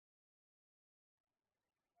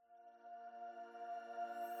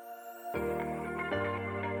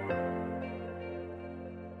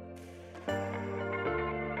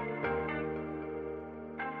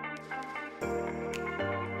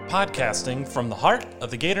Podcasting from the heart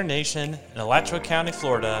of the Gator Nation in Alachua County,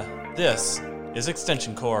 Florida, this is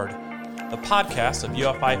Extension Cord, the podcast of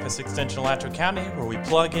UF-IFAS Extension Alachua County, where we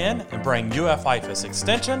plug in and bring UF-IFAS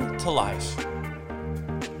Extension to life.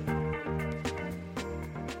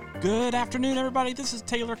 Good afternoon, everybody. This is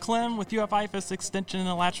Taylor Clem with UF-IFAS Extension in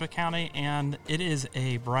Alachua County, and it is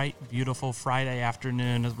a bright, beautiful Friday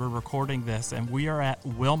afternoon as we're recording this, and we are at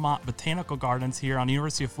Wilmot Botanical Gardens here on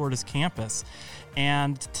University of Florida's campus.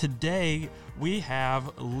 And today we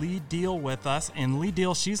have Lee Deal with us, and Lee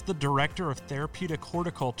Deal, she's the Director of Therapeutic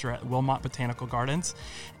Horticulture at Wilmot Botanical Gardens,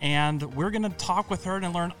 and we're going to talk with her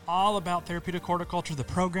and learn all about therapeutic horticulture, the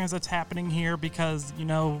programs that's happening here, because, you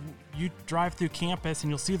know, you drive through campus and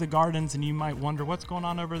you'll see the gardens and you might wonder what's going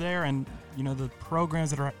on over there, and, you know, the programs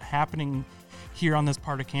that are happening here on this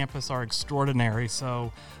part of campus are extraordinary.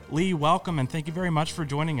 So, Lee, welcome, and thank you very much for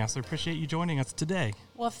joining us. I appreciate you joining us today.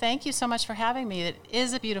 Well, thank you so much for having me. It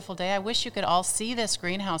is a beautiful day. I wish you could all see this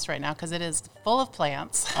greenhouse right now because it is full of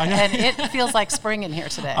plants, and it feels like spring in here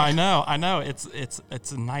today. I know.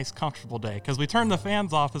 It's a nice, comfortable day because we turned the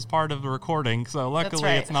fans off as part of the recording, so luckily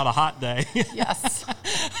right. It's not a hot day. Yes.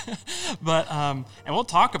 But and we'll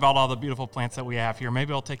talk about all the beautiful plants that we have here.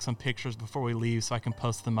 Maybe I'll take some pictures before we leave so I can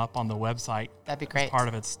post them up on the website. That'd be great. Part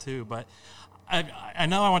of it's too, but I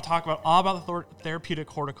know I want to talk all about the therapeutic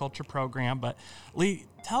horticulture program, but Lee,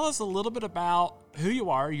 tell us a little bit about who you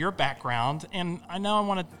are, your background, and I know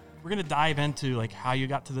we're going to dive into like how you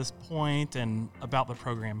got to this point and about the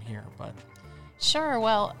program here, but. Sure.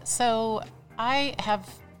 Well, so I have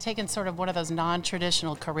taken sort of one of those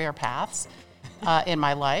non-traditional career paths in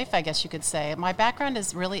my life, I guess you could say. My background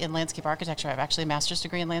is really in landscape architecture. I have actually a master's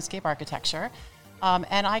degree in landscape architecture,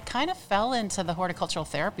 and I kind of fell into the horticultural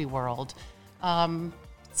therapy world.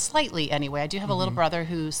 Slightly anyway. I do have a little brother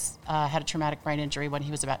who's had a traumatic brain injury when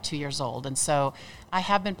he was about 2 years old. And so I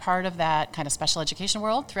have been part of that kind of special education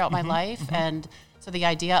world throughout my life. And so the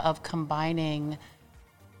idea of combining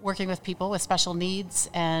working with people with special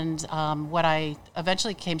needs and what I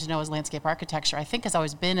eventually came to know as landscape architecture, I think has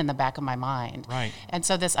always been in the back of my mind. Right. And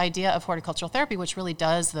so this idea of horticultural therapy, which really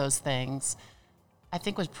does those things, I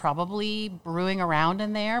think was probably brewing around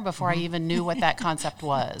in there before I even knew what that concept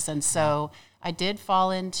was. And so I did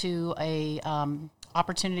fall into a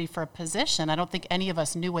opportunity for a position. I don't think any of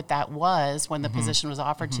us knew what that was when the position was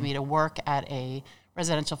offered to me to work at a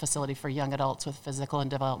residential facility for young adults with physical and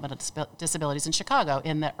developmental disabilities in Chicago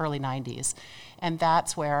in the early 90s. And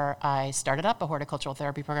that's where I started up a horticultural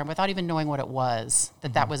therapy program without even knowing what it was,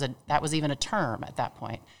 that was even a term at that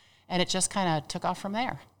point. And it just kind of took off from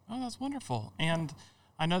there. Oh, that's wonderful. And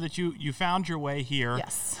I know that you found your way here.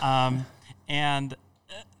 Yes. And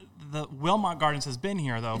the Wilmot Gardens has been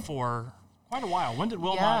here, though, for quite a while. When did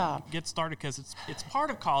Wilmot get started? Because it's part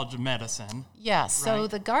of College of Medicine. Yeah, so right?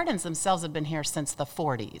 The gardens themselves have been here since the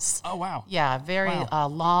 40s. Oh, wow. Yeah, very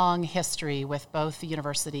long history with both the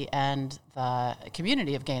university and the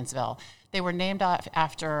community of Gainesville. They were named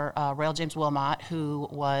after Royal James Wilmot, who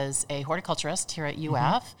was a horticulturist here at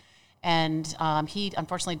UF. And he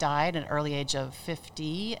unfortunately died at an early age of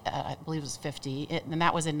 50, I believe it was 50, and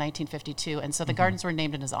that was in 1952. And so the gardens were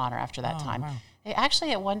named in his honor after that time. Wow. They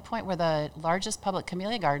actually at one point were the largest public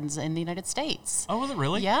camellia gardens in the United States. Oh, was it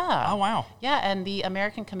really? Yeah. Oh, wow. Yeah, and the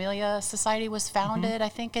American Camellia Society was founded, I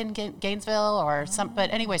think, in Gainesville or some.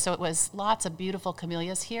 But anyway, so it was lots of beautiful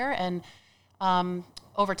camellias here. And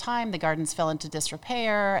over time, the gardens fell into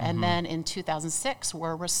disrepair, and then in 2006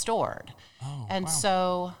 were restored. Oh, and wow.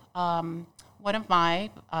 so one of my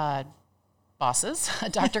bosses,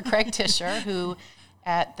 Dr. Craig Tischer, who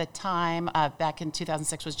at the time, back in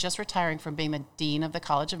 2006, was just retiring from being the dean of the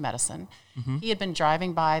College of Medicine. He had been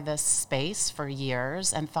driving by this space for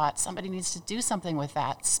years and thought somebody needs to do something with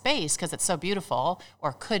that space because it's so beautiful,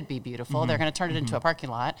 or could be beautiful. They're going to turn it into a parking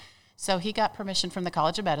lot. So he got permission from the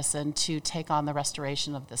College of Medicine to take on the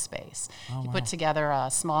restoration of the space. He put together a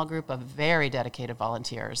small group of very dedicated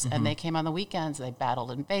volunteers, and they came on the weekends. They battled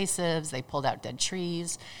invasives, they pulled out dead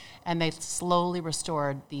trees, and they slowly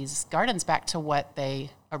restored these gardens back to what they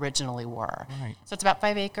originally were. Right. So it's about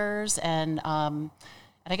 5 acres, and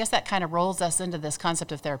I guess that kind of rolls us into this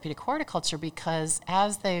concept of therapeutic horticulture because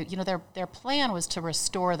as they, their plan was to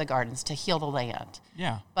restore the gardens, to heal the land.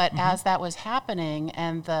 Yeah. But as that was happening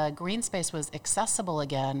and the green space was accessible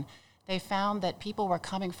again, they found that people were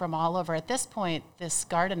coming from all over. At this point, this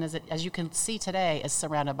garden, as you can see today, is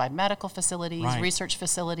surrounded by medical facilities, research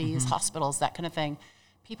facilities, hospitals, that kind of thing.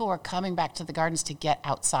 people were coming back to the gardens to get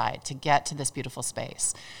outside, to get to this beautiful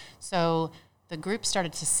space. So the group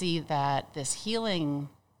started to see that this healing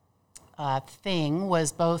thing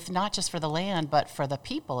was both not just for the land, but for the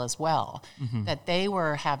people as well, that they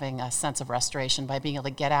were having a sense of restoration by being able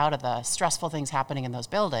to get out of the stressful things happening in those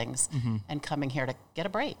buildings and coming here to get a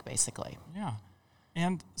break, basically. Yeah.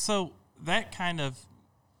 And so that kind of,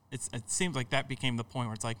 it seems like that became the point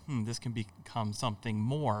where it's like, this can become something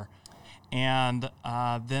more. And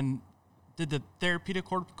then did the therapeutic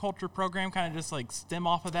horticulture program kind of just like stem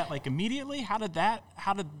off of that like immediately? How did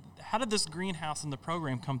this greenhouse and the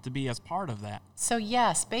program come to be as part of that? So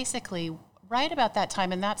yes, basically right about that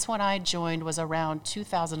time, and that's when I joined, was around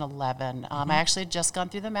 2011. I actually had just gone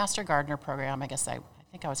through the Master Gardener program. I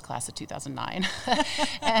think I was class of 2009.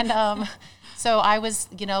 And so I was,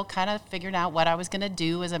 kind of figuring out what I was going to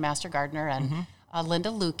do as a Master Gardener. And Linda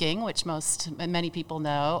Luking, which many people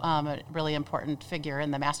know, a really important figure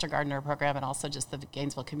in the Master Gardener program and also just the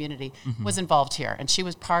Gainesville community, was involved here. And she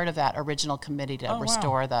was part of that original committee to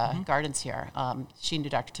restore the gardens here. She knew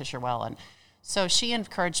Dr. Tischer well. And so she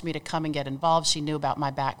encouraged me to come and get involved. She knew about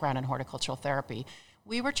my background in horticultural therapy.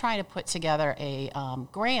 We were trying to put together a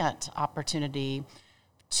grant opportunity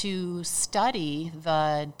to study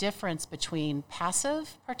the difference between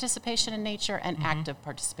passive participation in nature and active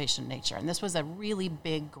participation in nature. And this was a really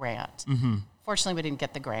big grant. Fortunately, we didn't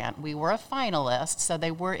get the grant. We were a finalist, so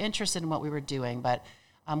they were interested in what we were doing, but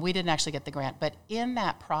we didn't actually get the grant. But in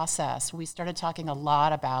that process, we started talking a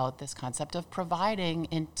lot about this concept of providing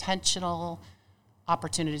intentional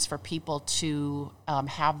opportunities for people to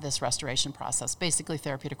have this restoration process, basically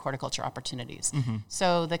therapeutic horticulture opportunities.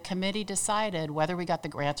 So the committee decided whether we got the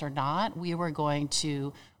grant or not, we were going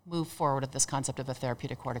to move forward with this concept of a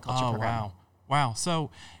therapeutic horticulture program. Wow.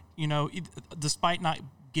 So, despite not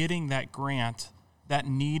getting that grant, that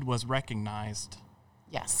need was recognized.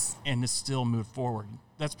 Yes. And it's still moved forward.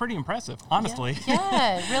 That's pretty impressive, honestly.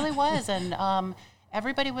 Yeah, it really was. And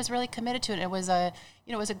everybody was really committed to it. It was a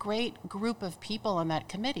great group of people on that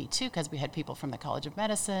committee too, because we had people from the College of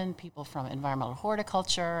Medicine, people from environmental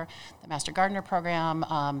horticulture, the Master Gardener program.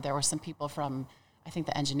 There were some people from, I think,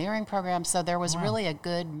 the engineering program. So there was really a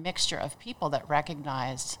good mixture of people that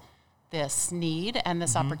recognized this need and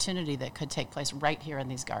this opportunity that could take place right here in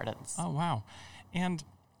these gardens. Oh, wow. And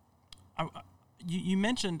you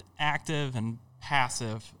mentioned active and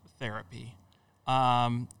passive therapy.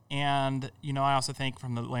 And, I also think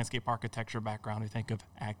from the landscape architecture background, we think of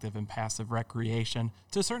active and passive recreation.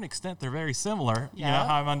 To a certain extent, they're very similar,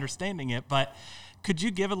 how I'm understanding it. But could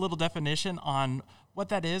you give a little definition on what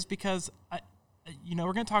that is? Because,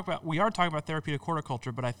 we are talking about therapeutic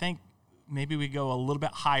horticulture, but I think maybe we go a little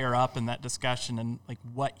bit higher up in that discussion and like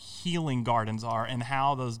what healing gardens are and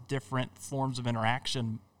how those different forms of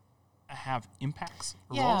interaction have impacts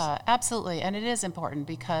or roles. Yeah, absolutely. And it is important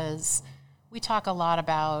because we talk a lot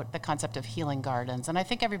about the concept of healing gardens, and I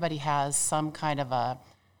think everybody has some kind of a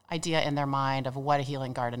idea in their mind of what a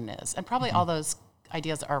healing garden is. And probably all those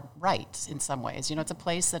ideas are right in some ways. It's a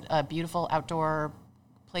place, a beautiful outdoor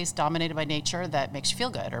place dominated by nature that makes you feel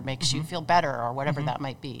good or makes you feel better or whatever that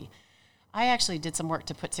might be. I actually did some work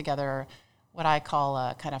to put together what I call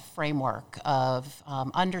a kind of framework of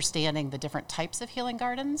understanding the different types of healing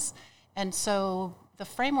gardens. And so the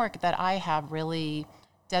framework that I have really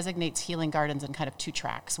designates healing gardens in kind of two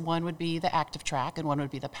tracks. One would be the active track and one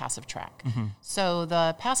would be the passive track. So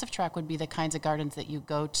the passive track would be the kinds of gardens that you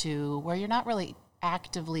go to where you're not really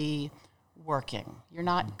actively working. You're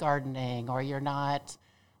not gardening or you're not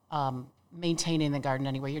maintaining the garden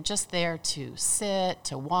anyway. You're just there to sit,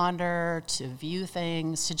 to wander, to view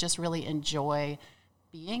things, to just really enjoy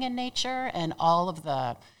being in nature and all of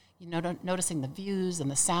the noticing the views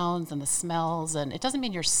and the sounds and the smells. And it doesn't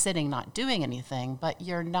mean you're sitting not doing anything, but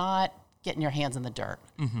you're not getting your hands in the dirt,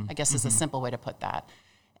 I guess is a simple way to put that.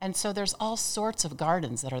 And so there's all sorts of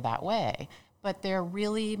gardens that are that way, but they're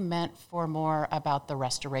really meant for more about the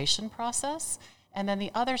restoration process. And then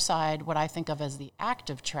the other side, what I think of as the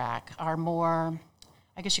active track, are more,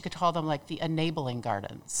 I guess you could call them like the enabling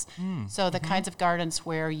gardens. So the kinds of gardens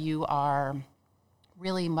where you are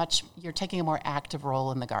you're taking a more active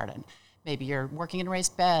role in the garden. Maybe you're working in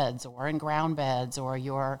raised beds or in ground beds, or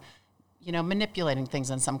you're, manipulating things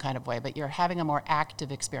in some kind of way, but you're having a more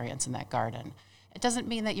active experience in that garden. It doesn't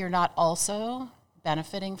mean that you're not also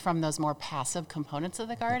benefiting from those more passive components of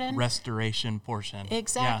the garden. Restoration portion.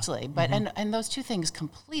 Exactly. But and those two things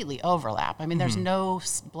completely overlap. I mean, there's no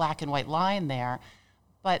black and white line there,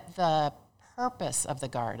 but the purpose of the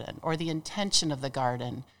garden or the intention of the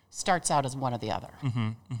garden starts out as one or the other.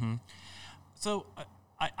 So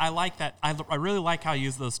I like that. I really like how you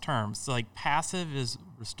use those terms. So like passive is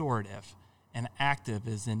restorative and active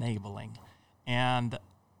is enabling. And,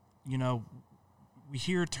 you know, we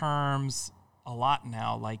hear terms a lot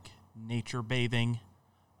now like nature bathing,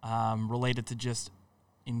 related to just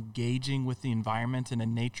engaging with the environment and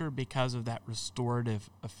in nature because of that restorative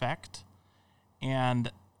effect.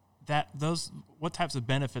 And what types of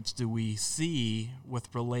benefits do we see with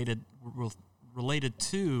related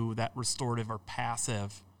to that restorative or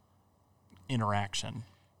passive interaction?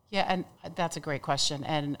 Yeah, and that's a great question.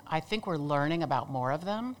 And I think we're learning about more of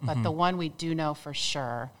them. But the one we do know for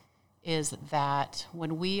sure is that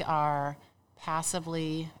when we are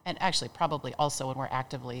passively, and actually probably also when we're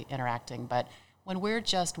actively interacting, but when we're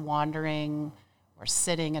just wandering or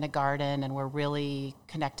sitting in a garden and we're really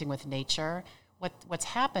connecting with nature, what's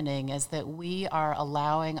happening is that we are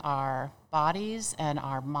allowing our bodies and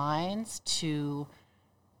our minds to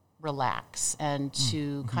relax and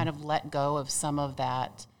to kind of let go of some of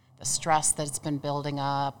that, the stress that's been building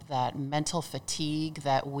up, that mental fatigue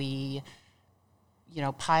that we,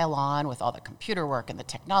 pile on with all the computer work and the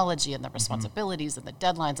technology and the responsibilities and the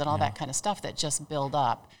deadlines and all that kind of stuff that just build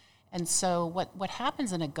up. And so what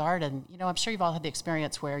happens in a garden, I'm sure you've all had the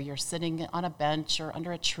experience where you're sitting on a bench or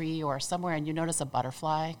under a tree or somewhere and you notice a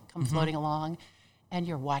butterfly come floating along and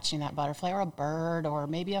you're watching that butterfly or a bird or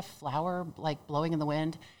maybe a flower like blowing in the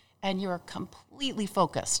wind and you're completely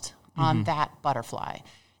focused on that butterfly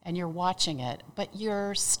and you're watching it, but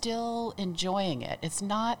you're still enjoying it. It's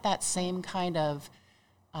not that same kind of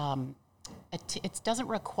it doesn't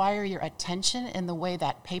require your attention in the way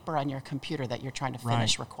that paper on your computer that you're trying to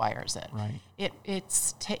finish requires it. Right.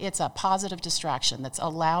 It's a positive distraction that's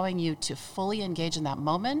allowing you to fully engage in that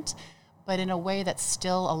moment, but in a way that's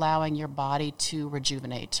still allowing your body to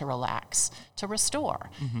rejuvenate, to relax, to restore.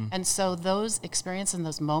 And so those experiences and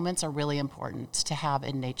those moments are really important to have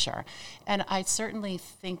in nature. And I certainly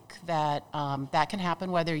think that that can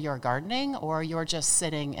happen whether you're gardening or you're just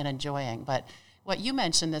sitting and enjoying. But what you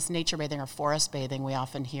mentioned, this nature bathing or forest bathing, we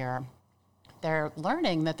often hear, they're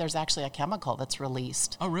learning that there's actually a chemical that's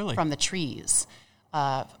released from the trees.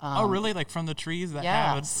 Really? Like from the trees that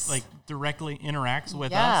directly interacts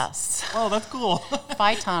with us? Yes. Oh, that's cool.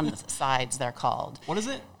 Phytoncides, they're called. What is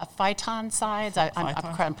it? Phytoncides.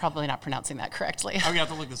 I'm probably not pronouncing that correctly. I'm going to have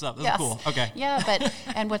to look this up. This is cool. Okay. Yeah,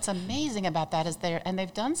 and what's amazing about that is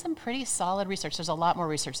they've done some pretty solid research. There's a lot more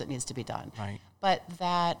research that needs to be done. Right. But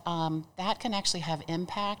that can actually have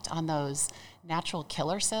impact on those natural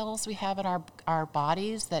killer cells we have in our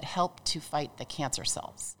bodies that help to fight the cancer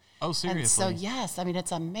cells. Oh, seriously? And so, yes, I mean,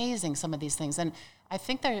 it's amazing, some of these things. And I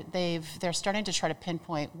think they're starting to try to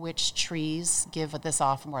pinpoint which trees give this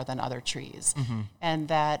off more than other trees. And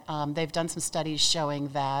that they've done some studies showing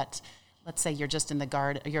that, let's say you're just in the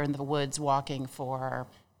garden, you're in the woods walking for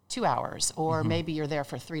 2 hours, or maybe you're there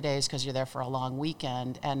for 3 days because you're there for a long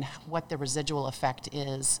weekend, and what the residual effect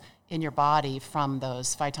is in your body from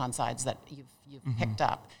those phytoncides that you've picked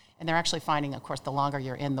up. And they're actually finding, of course, the longer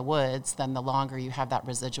you're in the woods, then the longer you have that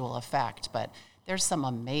residual effect. But there's some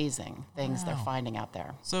amazing things they're finding out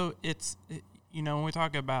there. So when we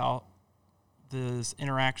talk about this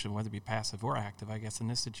interaction, whether it be passive or active, I guess in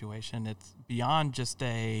this situation, it's beyond just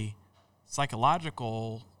a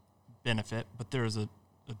psychological benefit, but there's a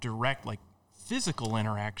direct, like, physical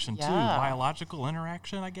interaction too, biological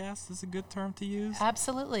interaction, I guess is a good term to use.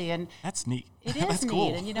 Absolutely. And that's neat. It is that's neat.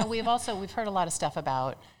 Cool. And we've heard a lot of stuff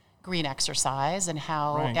about green exercise and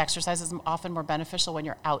how exercise is often more beneficial when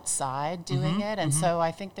you're outside doing it. And so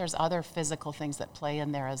I think there's other physical things that play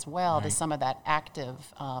in there as well to some of that active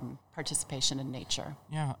participation in nature.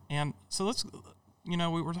 Yeah. And so let's,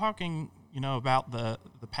 we were talking, about the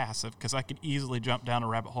passive, because I could easily jump down a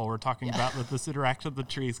rabbit hole. We're talking about this interaction of the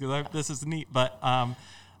trees, because this is neat. But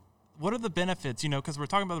what are the benefits, because we're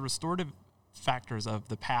talking about the restorative factors of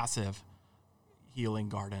the passive healing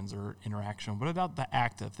gardens or interaction. What about the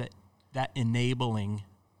active, that enabling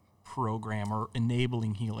program or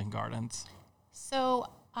enabling healing gardens? So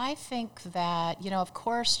I think that, of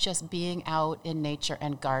course, just being out in nature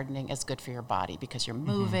and gardening is good for your body because you're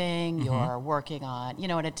moving, you're working on,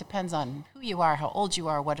 and it depends on who you are, how old you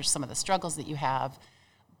are, what are some of the struggles that you have.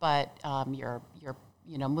 But you're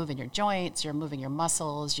moving your joints, you're moving your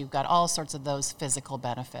muscles, you've got all sorts of those physical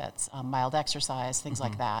benefits, mild exercise, things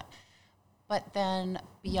like that. But then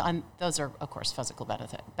beyond, those are, of course, physical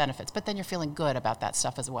benefits, but then you're feeling good about that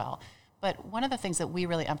stuff as well. But one of the things that we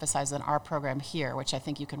really emphasize in our program here, which I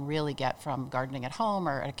think you can really get from gardening at home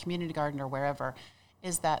or at a community garden or wherever,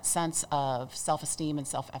 is that sense of self-esteem and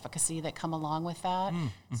self-efficacy that come along with that.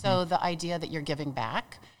 So the idea that you're giving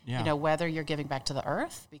back Yeah. Whether you're giving back to the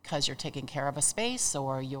earth because you're taking care of a space,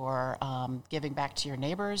 or you're giving back to your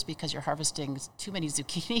neighbors because you're harvesting too many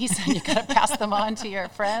zucchinis and you got to pass them on to your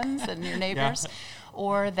friends and your neighbors. Yeah.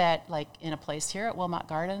 Or that, like in a place here at Wilmot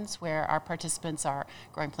Gardens, where our participants are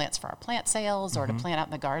growing plants for our plant sales or to plant out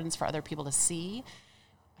in the gardens for other people to see.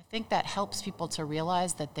 I think that helps people to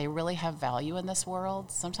realize that they really have value in this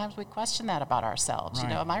world. Sometimes we question that about ourselves.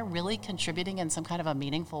 Right. Am I really contributing in some kind of a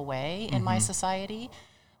meaningful way in my society?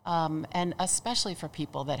 And especially for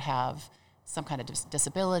people that have some kind of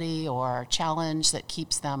disability or challenge that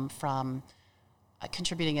keeps them from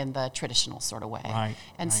contributing in the traditional sort of way. Right.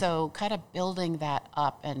 And so kind of building that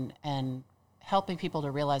up and helping people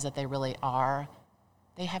to realize that they really are,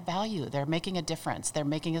 they have value. They're making a difference. They're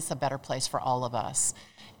making us a better place for all of us.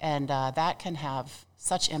 And that can have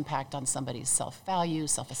such impact on somebody's self-value,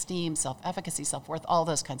 self-esteem, self-efficacy, self-worth, all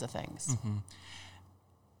those kinds of things. Mm-hmm.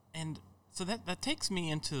 And so that takes me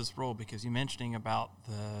into this role, because you're mentioning about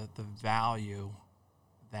the value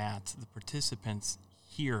that the participants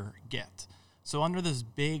here get. So under this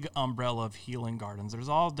big umbrella of healing gardens, there's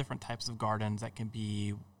all different types of gardens that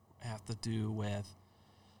have to do with,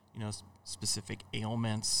 specific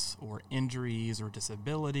ailments or injuries or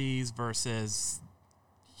disabilities versus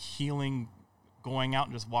healing, going out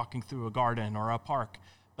and just walking through a garden or a park.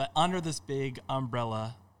 But under this big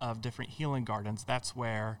umbrella of different healing gardens, that's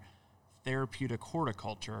where therapeutic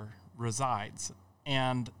horticulture resides.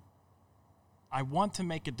 And I want to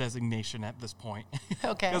make a designation at this point.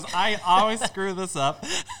 Okay. Because I always screw this up.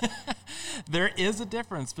 There is a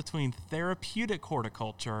difference between therapeutic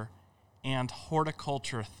horticulture and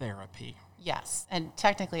horticulture therapy. Yes, and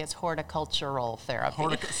technically it's horticultural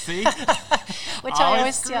therapy. See? Which I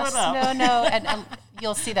always yes, no, and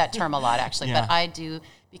you'll see that term a lot actually. Yeah. But I do,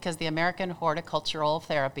 because the American Horticultural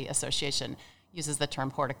Therapy Association uses the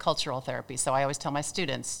term horticultural therapy. So I always tell my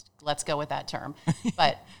students, let's go with that term.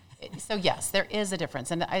 But so yes, there is a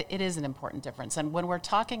difference, and it is an important difference. And when we're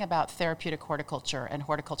talking about therapeutic horticulture and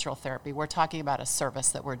horticultural therapy, we're talking about a service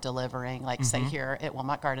that we're delivering, like say here at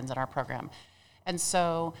Wilmot Gardens in our program. And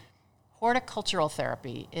so horticultural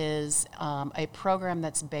therapy is a program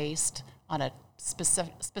that's based on a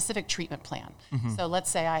specific treatment plan. So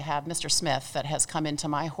let's say I have Mr. Smith that has come into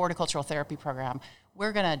my horticultural therapy program.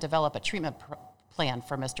 We're going to develop a treatment plan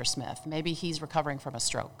for Mr. Smith. Maybe he's recovering from a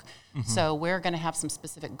stroke. So we're going to have some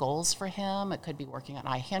specific goals for him. It could be working on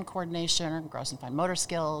eye-hand coordination, gross and fine motor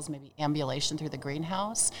skills, maybe ambulation through the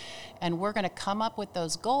greenhouse. And we're going to come up with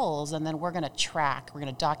those goals, and then we're going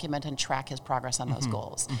to document and track his progress on those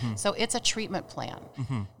goals. So it's a treatment plan.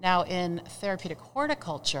 Now, in therapeutic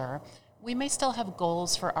horticulture, we may still have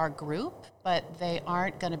goals for our group, but they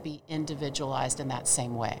aren't going to be individualized in that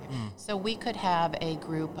same way. So we could have a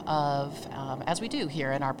group of, as we do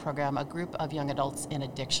here in our program, a group of young adults in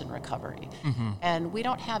addiction recovery. And we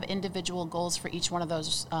don't have individual goals for each one of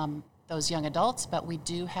those young adults, but we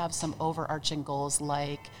do have some overarching goals,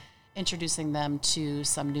 like introducing them to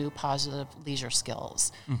some new positive leisure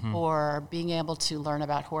skills, or being able to learn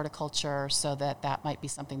about horticulture so that might be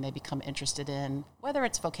something they become interested in, whether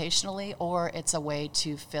it's vocationally or it's a way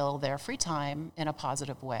to fill their free time in a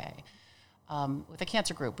positive way. With a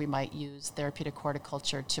cancer group, we might use therapeutic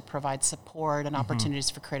horticulture to provide support and opportunities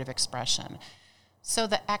for creative expression. So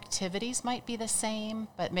the activities might be the same,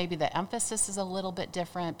 but maybe the emphasis is a little bit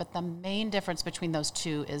different. But the main difference between those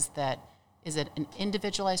two is it an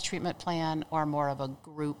individualized treatment plan or more of a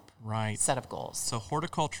group set of goals? So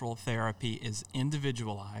horticultural therapy is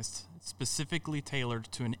individualized, specifically tailored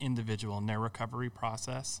to an individual in their recovery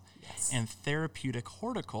process. Yes. And therapeutic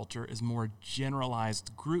horticulture is more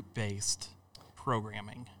generalized, group-based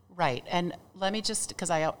programming. Right. And let me just, because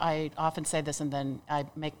I often say this and then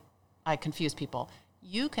I confuse people.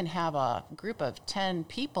 You can have a group of 10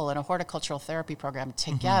 people in a horticultural therapy program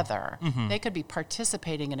together. They could be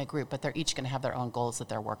participating in a group, but they're each going to have their own goals that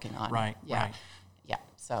they're working on. Right. Yeah.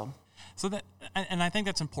 So that, and I think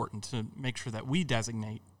that's important to make sure that we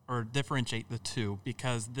designate or differentiate the two,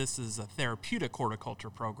 because this is a therapeutic horticulture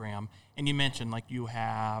program. And you mentioned, like, you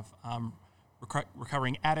have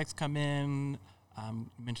recovering addicts come in, you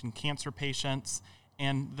mentioned cancer patients,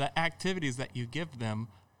 and the activities that you give them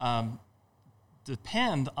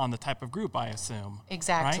depend on the type of group, I assume.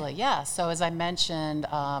 Exactly, right? Yeah. So as I mentioned,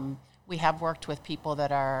 we have worked with people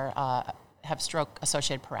that have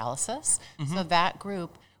stroke-associated paralysis. So that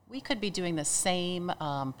group, we could be doing the same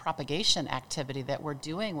propagation activity that we're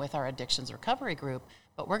doing with our addictions recovery group,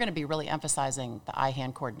 but we're going to be really emphasizing the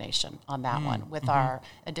eye-hand coordination on that one. With our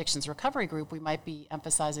addictions recovery group, we might be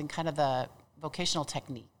emphasizing kind of the vocational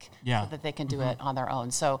technique Yeah. so that they can do it on their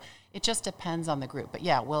own. So it just depends on the group. But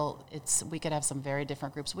yeah, we could have some very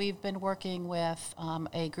different groups. We've been working with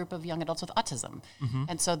a group of young adults with autism.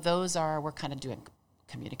 And so we're kind of doing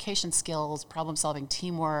communication skills, problem solving,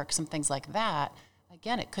 teamwork, some things like that.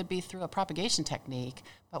 Again, it could be through a propagation technique,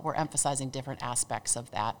 but we're emphasizing different aspects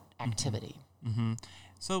of that activity.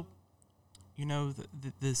 So,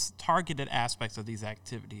 this targeted aspects of these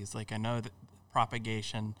activities, like I know that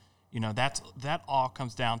propagation, that all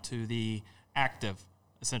comes down to the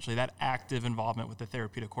essentially that active involvement with the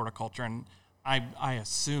therapeutic horticulture. And I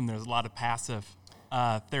assume there's a lot of passive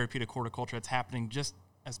therapeutic horticulture that's happening just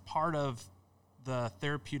as part of the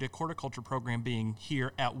therapeutic horticulture program being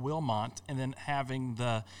here at Wilmont, and then having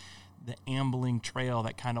the ambling trail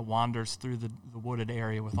that kind of wanders through the wooded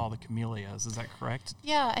area with all the camellias. Is that correct?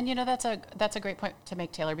 Yeah, and that's a great point to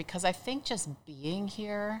make, Taylor, because I think just being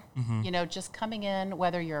here, just coming in,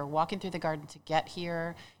 whether you're walking through the garden to get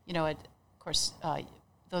here, of course,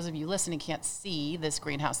 those of you listening can't see this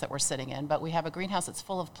greenhouse that we're sitting in, but we have a greenhouse that's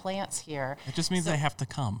full of plants here. It just means they have to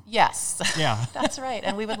come. Yes. Yeah. That's right,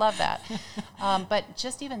 and we would love that. But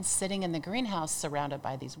just even sitting in the greenhouse surrounded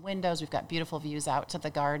by these windows, we've got beautiful views out to the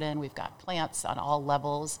garden, we've got plants on all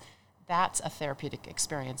levels. That's a therapeutic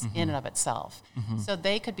experience in and of itself. So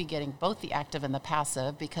they could be getting both the active and the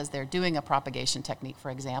passive because they're doing a propagation technique, for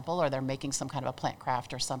example, or they're making some kind of a plant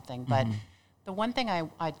craft or something. But the one thing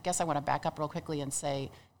I guess I want to back up real quickly and say,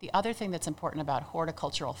 the other thing that's important about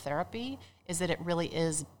horticultural therapy is that it really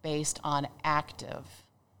is based on active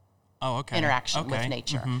interaction with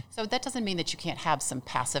nature. So that doesn't mean that you can't have some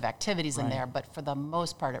passive activities in there, but for the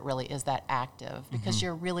most part, it really is that active because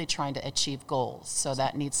you're really trying to achieve goals. So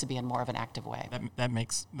that needs to be in more of an active way. That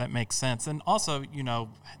makes sense. And also,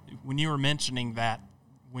 when you were mentioning that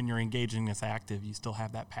when you're engaging this active, you still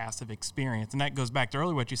have that passive experience. And that goes back to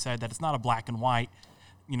earlier what you said, that it's not a black and white,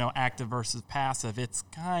 active versus passive. It's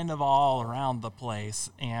kind of all around the place.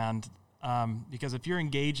 And because if you're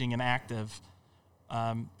engaging in active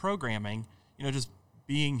programming, just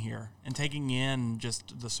being here and taking in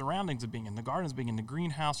just the surroundings of being in the gardens, being in the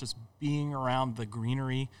greenhouse, just being around the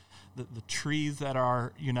greenery, the trees that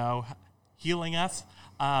are, healing us,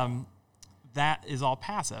 that is all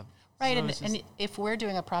passive. Right, and if we're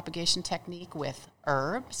doing a propagation technique with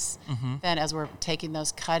herbs, then as we're taking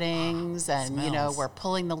those cuttings and, we're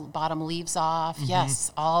pulling the bottom leaves off,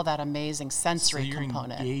 yes, all that amazing sensory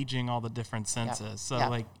component. So you're engaging all the different senses. So,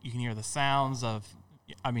 like, you can hear the sounds of,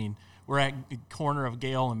 we're at the corner of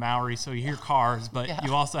Gale and Mowry, so you hear cars, but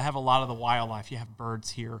you also have a lot of the wildlife. You have birds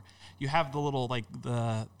here. You have the little, like,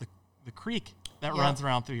 the creek that runs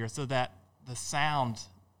around through here, so that the sound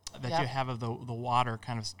that you have of the water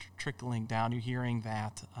kind of trickling down. You're hearing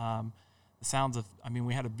that. The sounds of,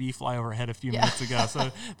 we had a bee fly overhead a few minutes ago,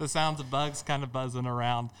 so the sounds of bugs kind of buzzing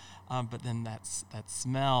around. But then that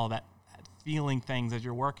smell, that feeling things as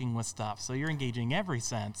you're working with stuff. So you're engaging every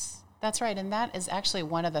sense. That's right, and that is actually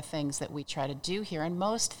one of the things that we try to do here, and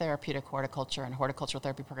most therapeutic horticulture and horticultural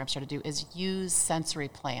therapy programs try to do, is use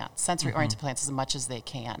sensory-oriented plants as much as they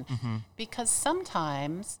can. Because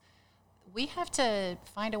sometimes we have to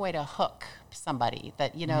find a way to hook somebody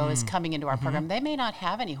that, is coming into our program. They may not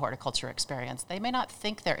have any horticulture experience. They may not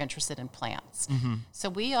think they're interested in plants. So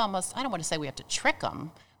we almost, I don't want to say we have to trick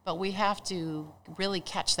them, but we have to really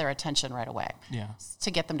catch their attention right away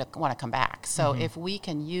to get them to want to come back. So if we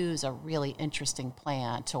can use a really interesting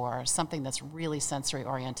plant or something that's really sensory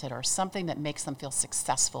oriented or something that makes them feel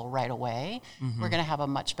successful right away, we're going to have a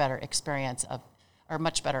much better experience or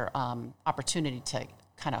much better opportunity to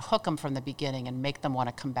kind of hook them from the beginning and make them want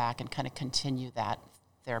to come back and kind of continue that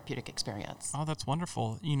therapeutic experience. Oh, that's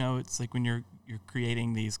wonderful. It's like when you're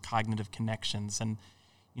creating these cognitive connections and,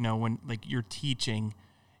 when like you're teaching,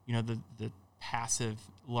 the passive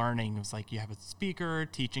learning was like you have a speaker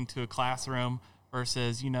teaching to a classroom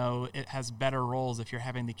versus, it has better roles if you're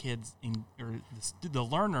having the kids the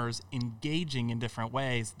learners engaging in different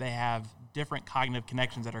ways. They have different cognitive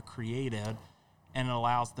connections that are created, and it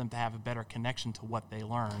allows them to have a better connection to what they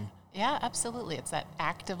learn. Yeah, absolutely. It's that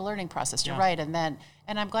active learning process. You're right. And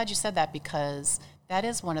I'm glad you said that because that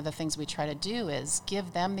is one of the things we try to do is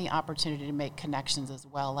give them the opportunity to make connections as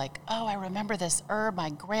well. Like, oh, I remember this herb my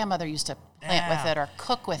grandmother used to plant with it or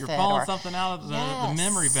cook with it. You're pulling something out of the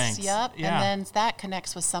memory banks. Yep. Yeah. And then that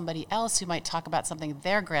connects with somebody else who might talk about something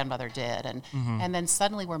their grandmother did. And then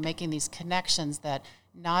suddenly we're making these connections that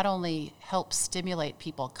not only help stimulate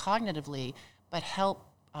people cognitively, but help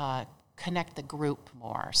connect the group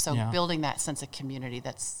more. So building that sense of community,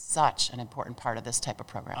 that's such an important part of this type of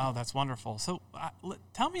program. Oh, that's wonderful. So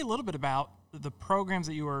tell me a little bit about the programs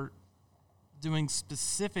that you are doing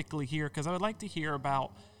specifically here, because I would like to hear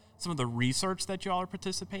about some of the research that you all are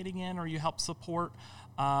participating in or you help support,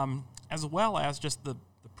 as well as just the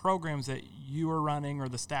programs that you are running or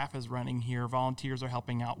the staff is running here, volunteers are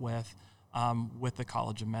helping out with the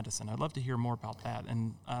College of Medicine. I'd love to hear more about that.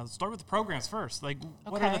 And start with the programs first. Like,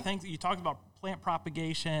 what are the things that you talked about? Plant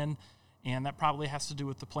propagation, and that probably has to do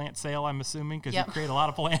with the plant sale, I'm assuming, because you create a lot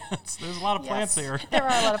of plants. There's a lot of plants here. There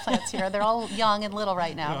are a lot of plants here. They're all young and little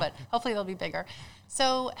right now, but hopefully they'll be bigger.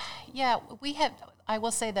 So, I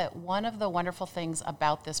will say that one of the wonderful things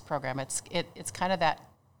about this program, it's kind of that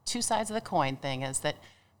two sides of the coin thing, is that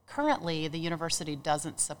currently the university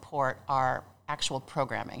doesn't support our actual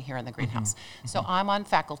programming here in the greenhouse. So I'm on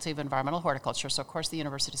faculty of environmental horticulture, so of course the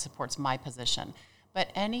university supports my position. But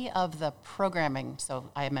any of the programming, so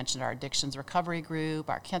I mentioned our addictions recovery group,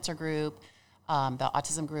 our cancer group, the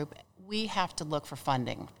autism group, we have to look for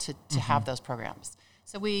funding to have those programs.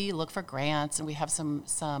 So we look for grants, and we have some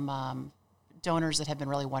donors that have been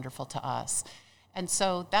really wonderful to us. And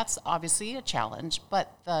so that's obviously a challenge,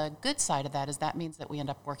 but the good side of that is that means that we end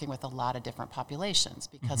up working with a lot of different populations,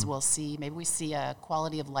 because maybe we see a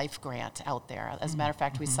quality of life grant out there. As a matter of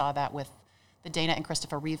fact, we saw that with the Dana and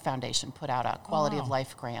Christopher Reeve Foundation put out a quality of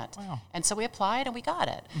life grant. Wow. And so we applied and we got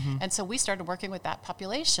it. And so we started working with that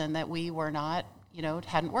population that we were not,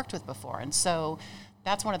 hadn't worked with before. And so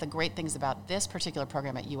that's one of the great things about this particular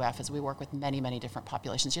program at UF is we work with many, many different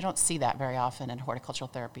populations. You don't see that very often in horticultural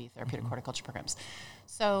therapy, therapeutic horticulture programs.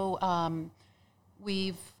 So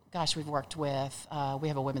we've worked with, we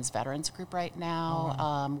have a women's veterans group right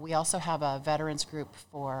now. We also have a veterans group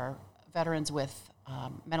for veterans with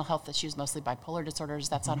mental health issues, mostly bipolar disorders.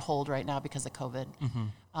 That's on hold right now because of COVID.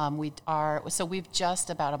 We've just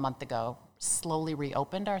about a month ago slowly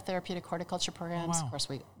reopened our therapeutic horticulture programs. Of course,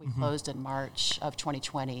 we closed in March of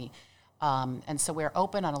 2020. And so we're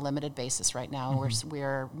open on a limited basis right now.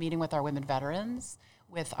 We're meeting with our women veterans,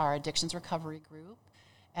 with our addictions recovery group.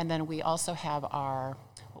 And then we also have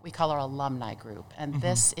what we call our alumni group. And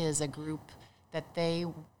this is a group that they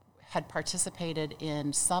had participated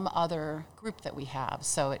in some other group that we have.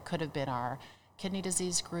 So it could have been our kidney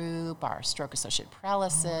disease group, our stroke-associated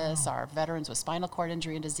paralysis, our veterans with spinal cord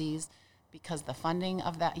injury and disease, because the funding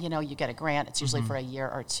of that, you get a grant. It's usually for a year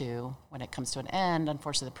or two. When it comes to an end,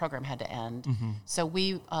 unfortunately, the program had to end. So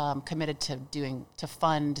we committed to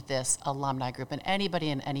fund this alumni group, and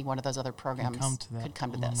anybody in any one of those other programs could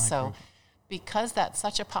come to this. So because that's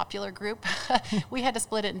such a popular group, we had to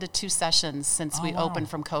split it into 2 sessions since we opened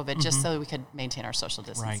from COVID, just so we could maintain our social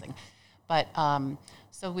distancing. But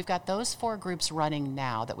so we've got those 4 groups running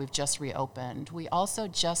now that we've just reopened. We also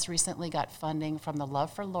just recently got funding from the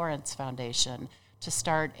Love for Lawrence Foundation to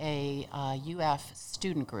start a UF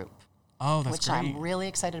student group. Oh, that's which great. I'm really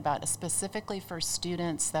excited about, specifically for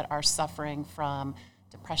students that are suffering from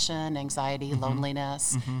depression, anxiety,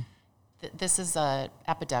 loneliness. This is an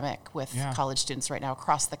epidemic with college students right now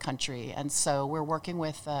across the country. And so we're working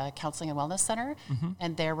with Counseling and Wellness Center,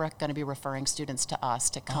 and they're going to be referring students to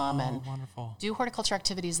us to come and do horticulture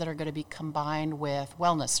activities that are going to be combined with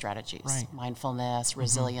wellness strategies, mindfulness,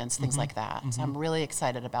 resilience, things like that. So I'm really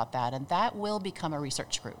excited about that. And that will become a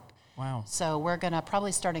research group. Wow. So we're going to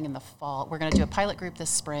probably starting in the fall, we're going to do a pilot group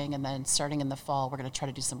this spring, and then starting in the fall, we're going to try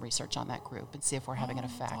to do some research on that group and see if we're having an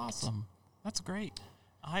effect. That's awesome. That's great.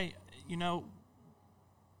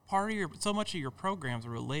 So much of your programs are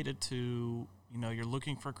related to, you're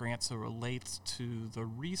looking for grants, so it relates to the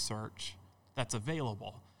research that's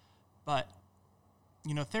available. But,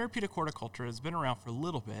 therapeutic horticulture has been around for a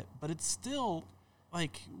little bit, but it's still,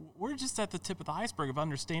 we're just at the tip of the iceberg of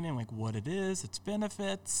understanding, what it is, its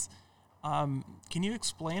benefits. Can you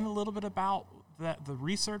explain a little bit about the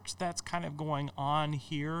research that's kind of going on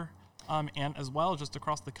here, and as well just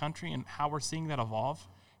across the country, and how we're seeing that evolve?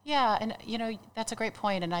 Yeah, and that's a great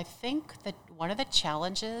point. And I think that one of the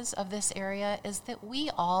challenges of this area is that we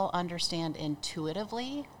all understand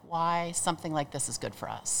intuitively why something like this is good for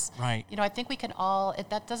us. Right. I think we can all,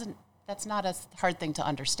 that's not a hard thing to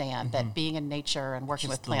understand, that being in nature and working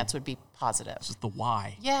with plants would be positive. It's just the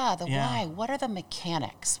why. Yeah, why. What are the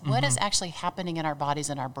mechanics? What is actually happening in our bodies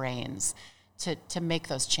and our brains to make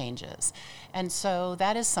those changes? And so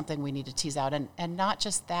that is something we need to tease out. And not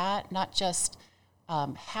just that, not just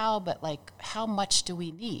how, but how much do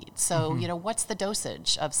we need? So, what's the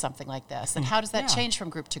dosage of something like this? And how does that change from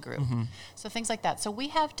group to group? So things like that. So we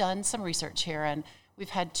have done some research here, and we've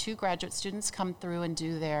had 2 graduate students come through and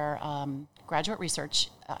do their graduate research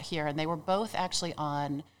here. And they were both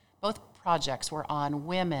both projects were on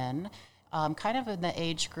women, kind of in the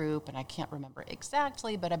age group, and I can't remember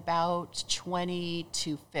exactly, but about 20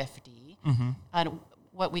 to 50. And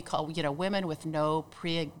what we call, women with no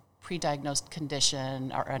pre-diagnosed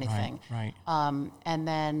condition or anything. Right. And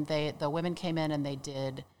then the women came in and they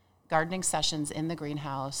did gardening sessions in the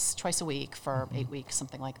greenhouse twice a week for 8 weeks,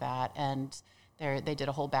 something like that. And they did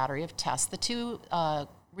a whole battery of tests. The two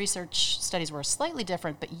research studies were slightly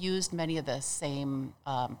different, but used many of the same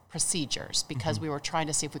procedures because we were trying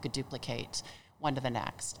to see if we could duplicate one to the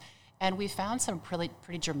next. And we found some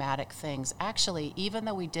pretty dramatic things. Actually, even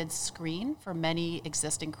though we did screen for many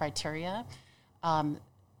existing criteria,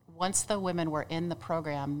 once the women were in the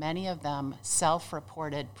program, many of them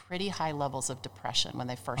self-reported pretty high levels of depression when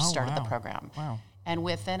they first started the program. Wow. And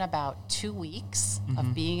within about 2 weeks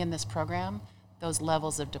of being in this program, those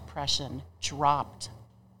levels of depression dropped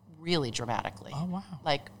really dramatically. Oh, wow.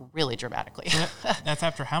 Like, really dramatically. So that's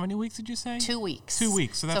after how many weeks did you say? 2 weeks. 2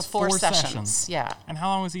 weeks. So that's 4 sessions. sessions. Yeah. And how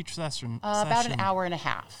long was each session? About an hour and a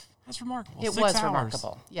half. That's remarkable. It 6 was hours.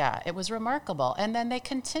 remarkable. Yeah, it was remarkable. And then they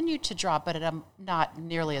continued to drop, but at a not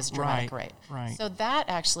nearly as dramatic rate. Right. So that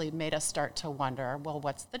actually made us start to wonder, well,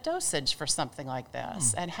 what's the dosage for something like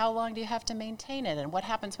this? And how long do you have to maintain it? And what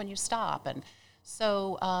happens when you stop? And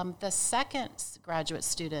so the second graduate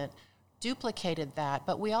student duplicated that,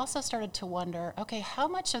 but we also started to wonder, okay, how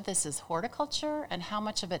much of this is horticulture and how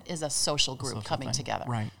much of it is a social group coming together?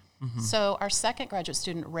 Right. So our second graduate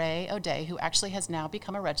student, Ray O'Day, who actually has now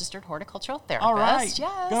become a registered horticultural therapist. All right.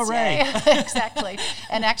 Yes. Go Ray. Exactly.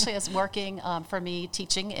 And actually is working for me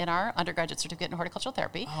teaching in our undergraduate certificate in horticultural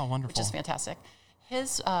therapy. Oh, wonderful. Which is fantastic.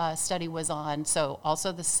 His study was on, so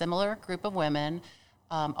also the similar group of women,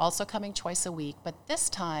 also coming twice a week, but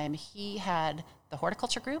this time he had the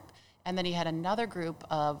horticulture group, and then he had another group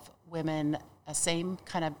of women,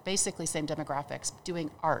 basically same demographics,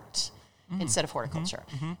 doing art instead of horticulture.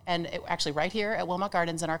 And actually right here at Wilmot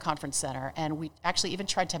Gardens in our conference center, and we actually even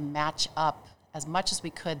tried to match up as much as we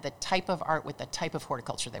could the type of art with the type of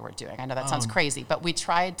horticulture they were doing. I know that sounds crazy, but we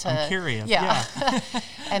tried to... I'm curious. Yeah.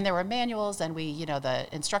 And there were manuals, and the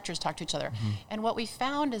instructors talked to each other. And what we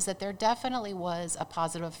found is that there definitely was a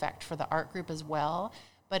positive effect for the art group as well,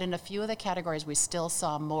 but in a few of the categories, we still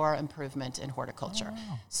saw more improvement in horticulture. Oh,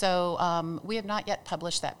 wow. So we have not yet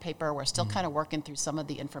published that paper. We're still kind of working through some of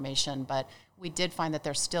the information, but we did find that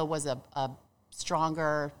there still was a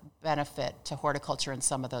stronger benefit to horticulture in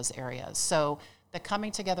some of those areas. So the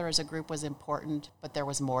coming together as a group was important, but there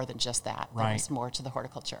was more than just that. Right. There was more to the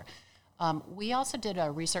horticulture. We also did a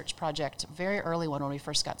research project, very early one when we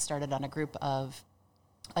first got started, on a group of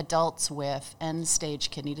adults with end-stage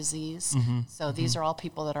kidney disease. So these are all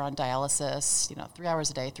people that are on dialysis, 3 hours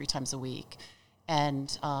a day, 3 times a week.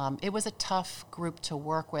 And it was a tough group to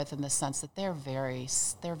work with in the sense that they're very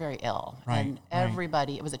ill. Right, And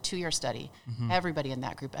everybody, it was a 2-year study, everybody in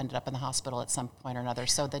that group ended up in the hospital at some point or another.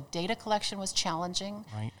 So the data collection was challenging,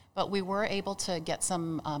 Right. but we were able to get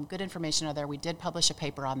some good information out there. We did publish a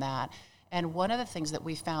paper on that. And one of the things that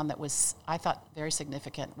we found that was, I thought, very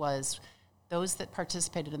significant was those that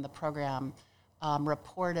participated in the program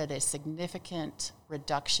reported a significant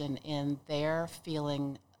reduction in their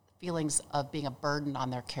feelings of being a burden on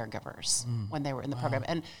their caregivers when they were in the program.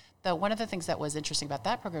 And one of the things that was interesting about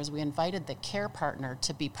that program is we invited the care partner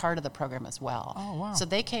to be part of the program as well. Oh, wow. So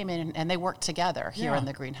they came in and they worked together here in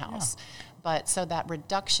the greenhouse. But so that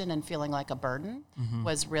reduction in feeling like a burden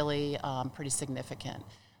was really pretty significant.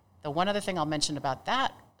 The one other thing I'll mention about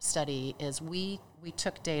that study is we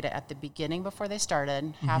took data at the beginning before they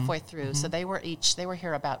started, halfway through. So they were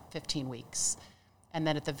here about 15 weeks. And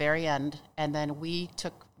then at the very end, and then we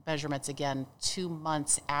took measurements again 2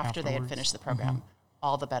 months after they had finished the program.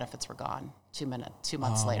 All the benefits were gone 2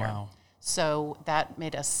 months later. Wow. So that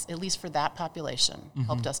made us, at least for that population,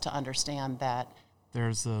 helped us to understand that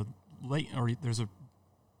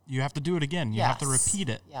you have to do it again. You have to repeat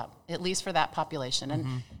it. Yeah, at least for that population.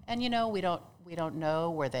 And we don't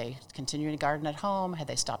know, were they continuing to garden at home? Had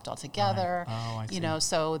they stopped altogether? Right. Oh, I see.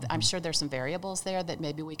 So I'm sure there's some variables there that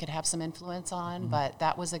maybe we could have some influence on, but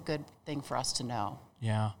that was a good thing for us to know.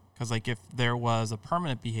 Yeah, because if there was a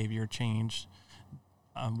permanent behavior change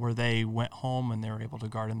where they went home and they were able to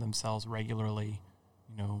garden themselves regularly,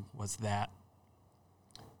 was that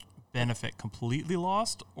benefit completely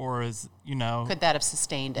lost, or could that have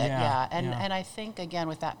sustained it? Yeah, And I think, again,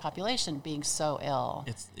 with that population being so ill,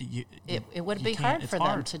 it would be hard for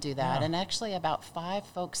them to do that. Yeah. And actually about 5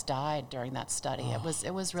 folks died during that study.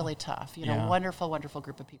 It was really tough. Yeah. Wonderful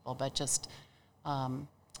group of people, but just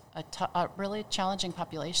a really challenging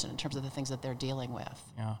population in terms of the things that they're dealing with.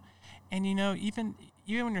 Yeah. And even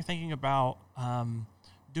when you're thinking about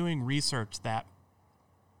doing research that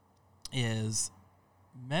is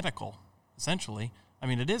medical, essentially. I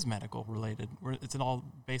mean, it is medical related. It's all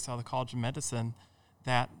based out of the College of Medicine.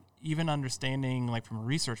 that even understanding, like from a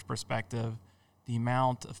research perspective, the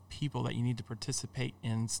amount of people that you need to participate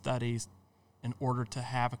in studies in order to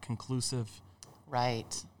have a conclusive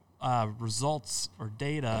right results or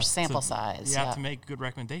data, or sample size, to make good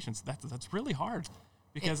recommendations. That's really hard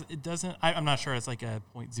because it doesn't. I'm not sure it's like a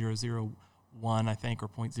 0.001, I think, or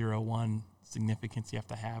 0.01 significance you have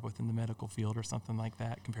to have within the medical field or something like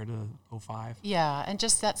that compared to 0.05. Yeah, and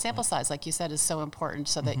just that sample size, like you said, is so important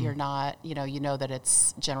so that you're not, you know that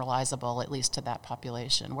it's generalizable, at least to that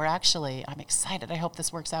population. I'm excited. I hope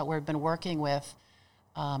this works out. We've been working with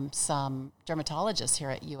some dermatologists here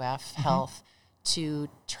at UF Health to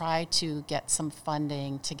try to get some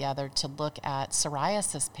funding together to look at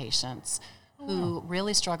psoriasis patients who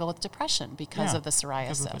really struggle with depression because of the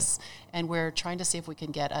psoriasis. And we're trying to see if we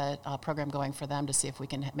can get a program going for them to see if we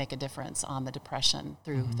can make a difference on the depression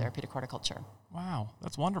through therapeutic horticulture. Wow,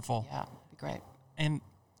 that's wonderful. Yeah, it'd be great. And,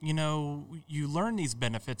 you learn these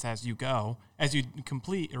benefits as you go, as you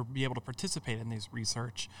complete or be able to participate in these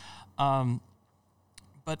research.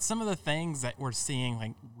 But some of the things that we're seeing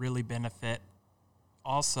like really benefit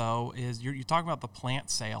also is you're talking about the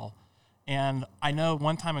plant sale. And I know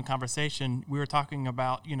one time in conversation, we were talking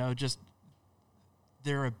about, just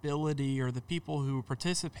their ability or the people who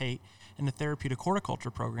participate in the therapeutic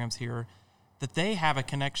horticulture programs here, that they have a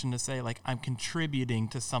connection to say, like, I'm contributing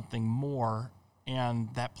to something more.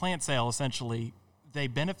 And that plant sale, essentially, they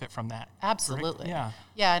benefit from that. Absolutely. Correct? Yeah.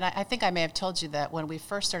 Yeah, and I think I may have told you that when we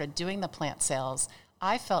first started doing the plant sales,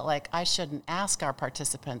 I felt like I shouldn't ask our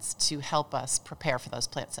participants to help us prepare for those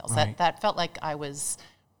plant sales. Right. That felt like I was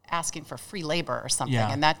asking for free labor or something,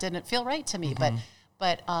 and that didn't feel right to me.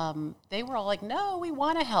 But they were all like, no, we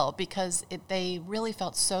want to help, because they really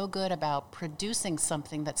felt so good about producing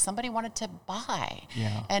something that somebody wanted to buy.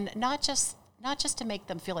 Yeah. And not just to make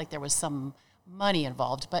them feel like there was some money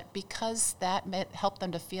involved, but because that helped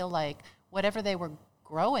them to feel like whatever they were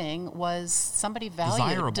growing was somebody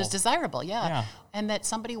valued, desirable, yeah, and that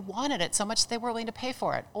somebody wanted it so much they were willing to pay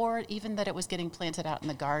for it, or even that it was getting planted out in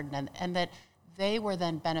the garden, and that they were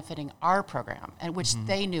then benefiting our program, and which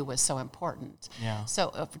they knew was so important. Yeah.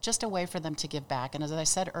 So just a way for them to give back. And as I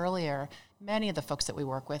said earlier, many of the folks that we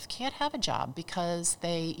work with can't have a job because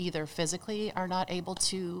they either physically are not able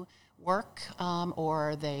to work,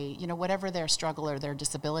 or they, whatever their struggle or their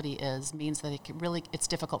disability is, means that it's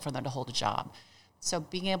difficult for them to hold a job. So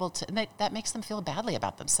being able to, and that makes them feel badly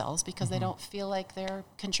about themselves because they don't feel like they're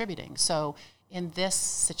contributing. So in this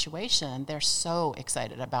situation, they're so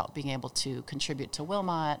excited about being able to contribute to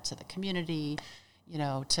Wilmot, to the community,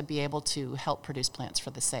 to be able to help produce plants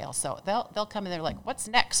for the sale. So they'll come and they're like, "What's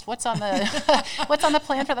next? What's on the what's on the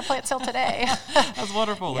plan for the plant sale today?" That's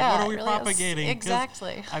wonderful. Yeah, like, what are we really propagating?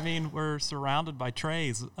 Exactly. I mean, we're surrounded by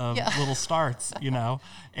trays of little starts,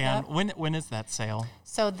 And when is that sale?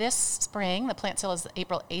 So this spring, the plant sale is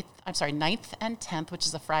April 9th and 10th, which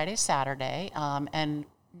is a Friday, Saturday. And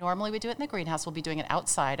normally we do it in the greenhouse. We'll be doing it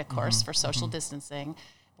outside, of course, for social distancing.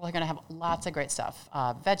 We're going to have lots of great stuff,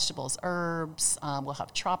 vegetables, herbs. We'll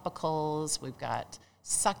have tropicals. We've got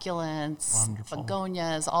succulents,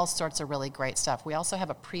 begonias, all sorts of really great stuff. We also have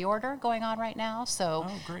a pre-order going on right now, so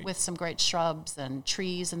with some great shrubs and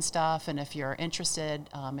trees and stuff. And if you're interested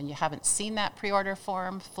and you haven't seen that pre-order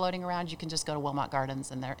form floating around, you can just go to Wilmot Gardens,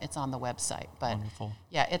 and it's on the website. But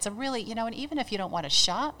yeah, it's a really, and even if you don't want to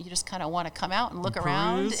shop, you just kind of want to come out and look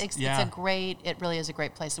around. It really is a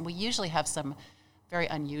great place. And we usually have some very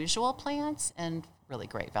unusual plants and really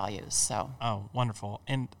great values. So. Oh, wonderful.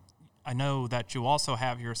 And I know that you also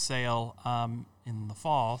have your sale in the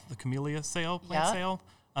fall, the camellia sale, plant sale.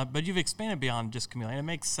 But you've expanded beyond just camellia. And it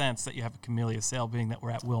makes sense that you have a camellia sale, being that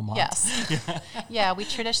we're at Wilmot. Yes. Yeah, we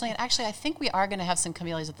traditionally, and actually I think we are going to have some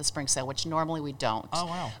camellias at the spring sale, which normally we don't. Oh,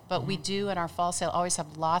 wow. But we do in our fall sale always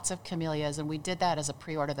have lots of camellias, and we did that as a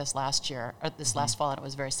pre-order this last fall, and it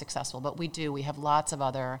was very successful. But we have lots of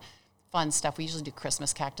other fun stuff. We usually do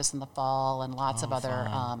Christmas cactus in the fall and lots of other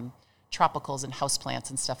tropicals and houseplants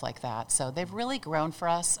and stuff like that. So they've really grown for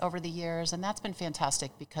us over the years, and that's been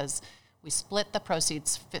fantastic because we split the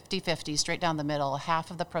proceeds 50-50 straight down the middle.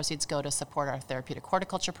 Half of the proceeds go to support our therapeutic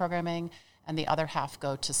horticulture programming, and the other half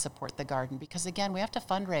go to support the garden. Because again, we have to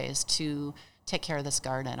fundraise to take care of this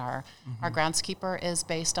garden. Our groundskeeper is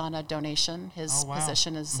based on a donation. His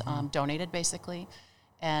position is donated, basically.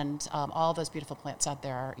 And all those beautiful plants out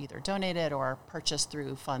there are either donated or purchased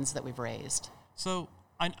through funds that we've raised. So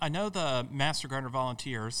I know the Master Gardener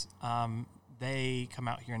volunteers, they come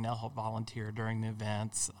out here and they'll help volunteer during the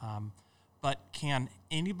events. but can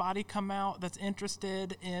anybody come out that's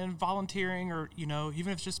interested in volunteering or, even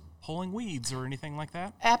if it's just pulling weeds or anything like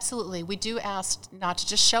that? Absolutely. We do ask not to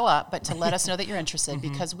just show up, but to let us know that you're interested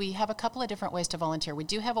because we have a couple of different ways to volunteer. We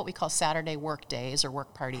do have what we call Saturday work days or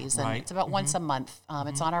work parties, and it's about once a month.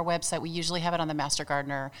 It's on our website. We usually have it on the Master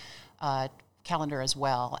Gardener calendar as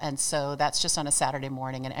well. And so that's just on a Saturday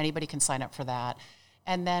morning, and anybody can sign up for that.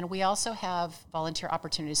 And then we also have volunteer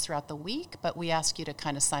opportunities throughout the week, but we ask you to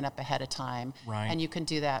kind of sign up ahead of time. Right. And you can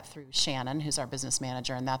do that through Shannon, who's our business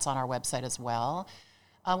manager, and that's on our website as well.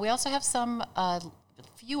 We also have some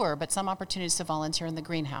fewer, but some opportunities to volunteer in the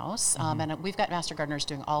greenhouse. And we've got Master Gardeners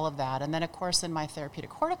doing all of that. And then, of course, in my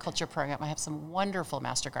therapeutic horticulture program, I have some wonderful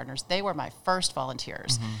Master Gardeners. They were my first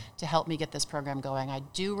volunteers to help me get this program going. I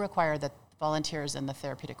do require that volunteers in the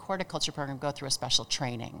therapeutic horticulture program go through a special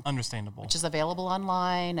training. Understandable. Which is available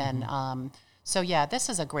online. And so, yeah, this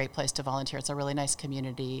is a great place to volunteer. It's a really nice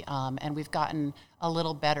community. And we've gotten a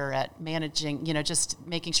little better at managing, just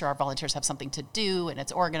making sure our volunteers have something to do and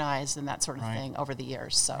it's organized and that sort of thing over the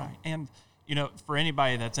years. So, And, for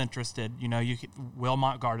anybody that's interested,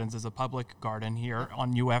 Wilmot Gardens is a public garden here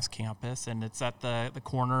on UF's campus, and it's at the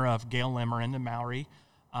corner of Gale Limerick and Maury.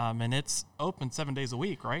 And it's open 7 days a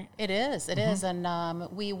week, right? It is. It is. And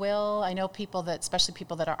I know people that, especially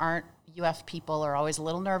people that aren't UF people, are always a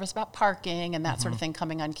little nervous about parking and that sort of thing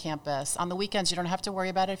coming on campus. On the weekends, you don't have to worry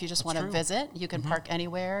about it. If you just want to visit, you can park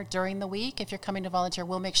anywhere. During the week, if you're coming to volunteer,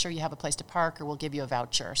 we'll make sure you have a place to park, or we'll give you a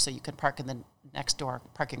voucher so you can park in the next door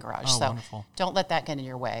parking garage. Oh, so wonderful. Don't let that get in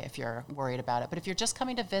your way if you're worried about it. But if you're just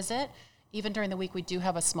coming to visit, even during the week, we do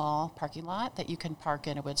have a small parking lot that you can park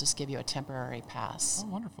in, and we'll just give you a temporary pass. Oh,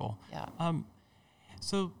 wonderful. Yeah.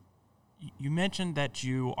 So you mentioned that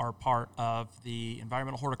you are part of the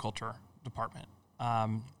environmental horticulture department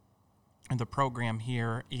and the program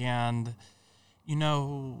here. And,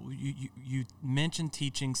 you mentioned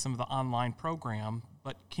teaching some of the online program,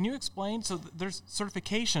 but can you explain? So there's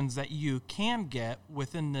certifications that you can get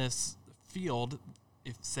within this field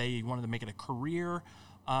if, say, you wanted to make it a career.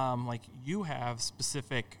 Like you have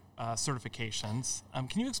specific certifications.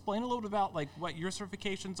 Can you explain a little bit about what your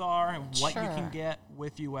certifications are and what you can get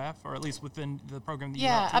with UF, or at least within the program that you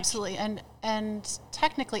help teach? Absolutely. And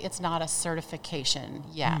technically, it's not a certification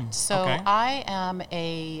yet. I am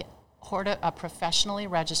a professionally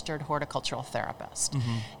registered horticultural therapist,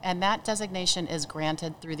 and that designation is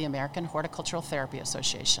granted through the American Horticultural Therapy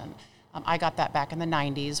Association. I got that back in the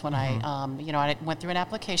 90s when I went through an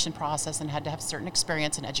application process and had to have certain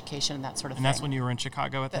experience in education and that sort of thing. And that's when you were in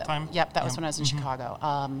Chicago at the time? Yep, that was when I was in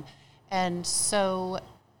Chicago. And so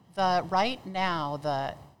right now,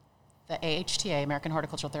 the AHTA, American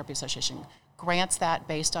Horticultural Therapy Association, grants that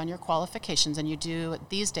based on your qualifications. And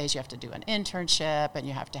these days you have to do an internship, and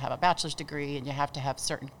you have to have a bachelor's degree, and you have to have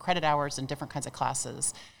certain credit hours in different kinds of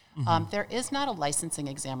classes. There is not a licensing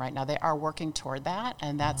exam right now. They are working toward that,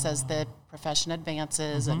 and that's as the profession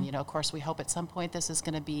advances. And, of course, we hope at some point this is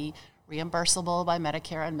going to be reimbursable by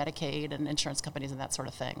Medicare and Medicaid and insurance companies and that sort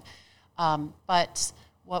of thing. But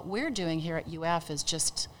what we're doing here at UF is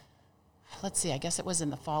just, I guess it was in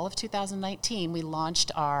the fall of 2019, we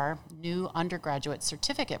launched our new undergraduate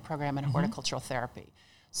certificate program in horticultural therapy.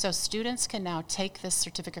 So students can now take this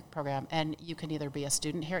certificate program, and you can either be a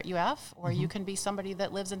student here at UF, or you can be somebody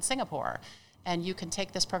that lives in Singapore. And you can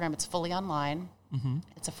take this program. It's fully online.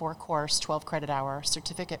 It's a 4-course, 12-credit-hour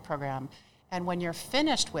certificate program. And when you're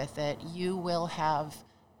finished with it, you will have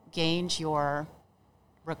gained your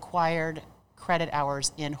required credit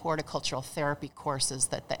hours in horticultural therapy courses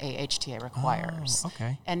that the AHTA requires. Oh,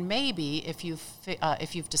 okay. And maybe if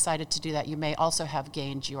you've decided to do that, you may also have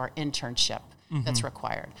gained your internship that's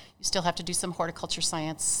required. You still have to do some horticulture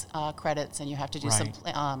science credits, and you have to do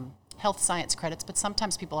some health science credits, but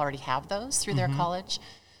sometimes people already have those through their college.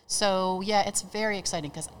 So, it's very exciting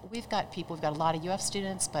because we've got a lot of UF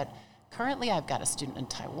students, but currently I've got a student in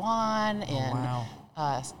Taiwan, and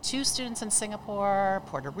 2 students in Singapore,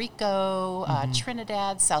 Puerto Rico,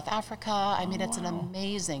 Trinidad, South Africa. I mean, it's an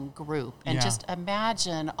amazing group. And just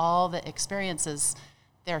imagine all the experiences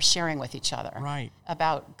they're sharing with each other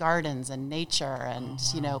about gardens and nature and,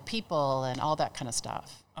 people and all that kind of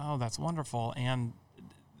stuff. Oh, that's wonderful. And,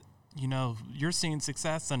 you're seeing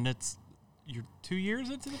success, and you're 2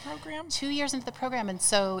 years into the program? 2 years into the program.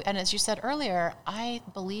 And as you said earlier, I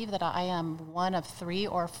believe that I am one of 3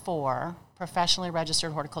 or 4 professionally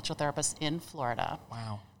registered horticultural therapists in Florida.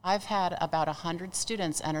 Wow. I've had about 100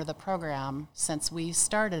 students enter the program since we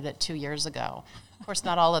started it 2 years ago. Of course,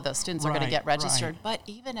 not all of those students are going to get registered, but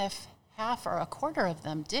even if half or a quarter of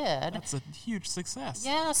them did. That's a huge success.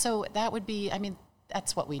 Yeah, so that would be,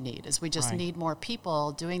 that's what we need, is we just Right. need more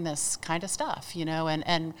people doing this kind of stuff,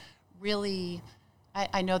 and really,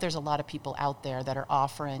 I know there's a lot of people out there that are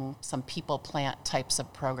offering some people plant types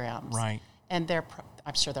of programs. Right. And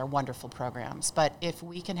I'm sure they're wonderful programs, but if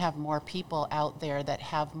we can have more people out there that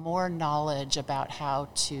have more knowledge about how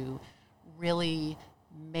to really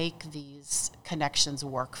make these connections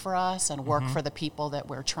work for us and work for the people that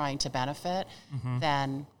we're trying to benefit,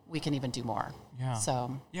 then we can even do more. Yeah.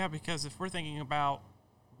 So, Yeah, because if we're thinking about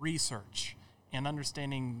research and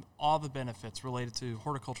understanding all the benefits related to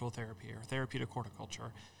horticultural therapy or therapeutic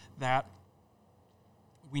horticulture, that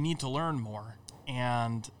we need to learn more,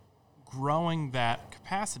 and growing that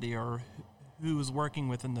capacity, or who is working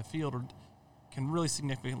within the field, can really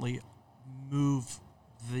significantly move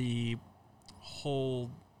the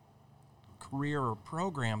whole career or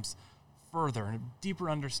programs further, and a deeper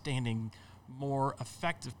understanding, more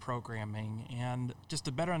effective programming, and just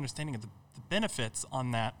a better understanding of the benefits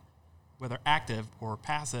on that, whether active or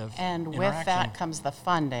passive and with interaction. that comes the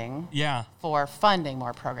funding Yeah. for funding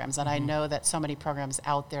more programs. And I know that so many programs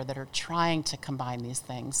out there that are trying to combine these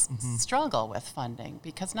things struggle with funding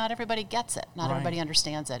because not everybody gets it. Not Right. everybody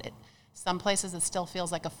understands it. Some places it still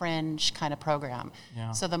feels like a fringe kind of program.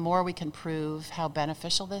 Yeah. So the more we can prove how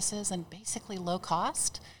beneficial this is and basically low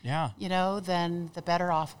cost, Yeah. then the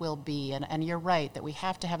better off we'll be. And you're right that we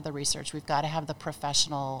have to have the research. We've got to have the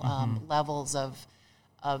professional levels of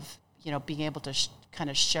being able to kind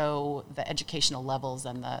of show the educational levels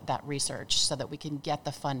and that research so that we can get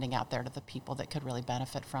the funding out there to the people that could really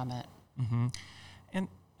benefit from it. And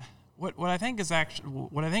what I think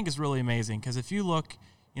is really amazing, because if you look,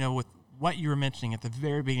 with what you were mentioning at the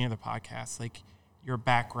very beginning of the podcast, like your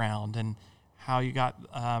background and how you got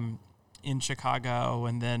in Chicago,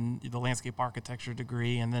 and then the landscape architecture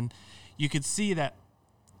degree, and then you could see that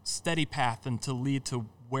steady path and to lead to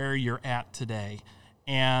where you're at today.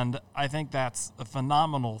 And I think that's a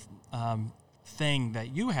phenomenal thing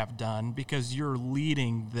that you have done, because you're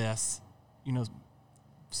leading this,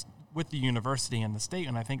 with the university and the state,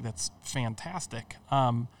 and I think that's fantastic.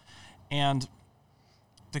 And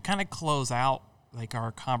to kind of close out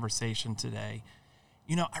our conversation today,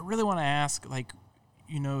 I really want to ask,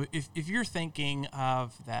 if you're thinking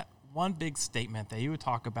of that one big statement that you would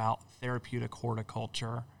talk about therapeutic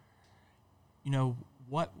horticulture,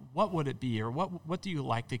 what would it be, or what do you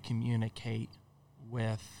like to communicate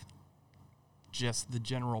with just the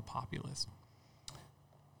general populace?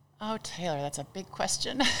 Oh, Taylor, that's a big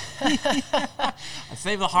question. I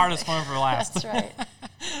saved the hardest one for last. That's right.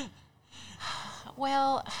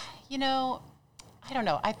 Well, I don't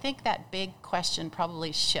know. I think that big question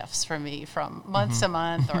probably shifts for me from month to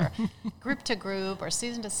month or group to group or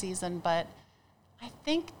season to season. But I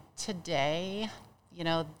think today,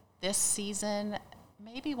 this season,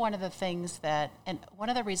 maybe one of the things and one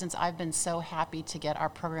of the reasons I've been so happy to get our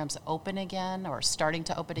programs open again, or starting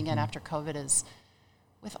to open again after COVID, is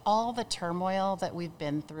with all the turmoil that we've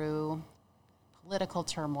been through, political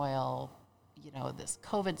turmoil, this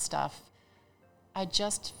COVID stuff, I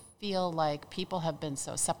just feel like people have been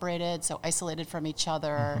so separated, so isolated from each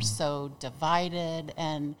other, so divided,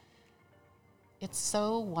 and it's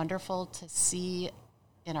so wonderful to see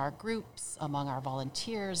in our groups, among our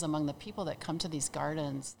volunteers, among the people that come to these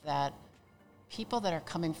gardens, that people that are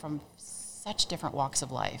coming from such different walks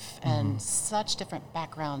of life and such different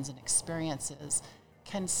backgrounds and experiences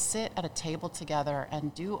can sit at a table together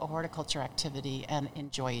and do a horticulture activity and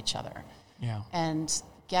enjoy each other. Yeah. And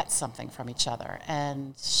get something from each other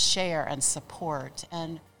and share and support.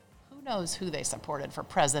 And who knows who they supported for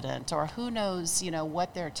president, or who knows,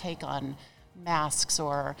 what their take on masks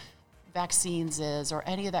or vaccines is, or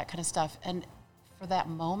any of that kind of stuff. And for that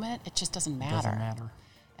moment, it just doesn't matter. Doesn't matter.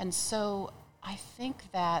 And so I think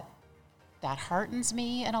that heartens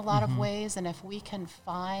me in a lot of ways. And if we can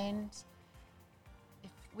find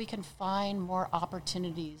more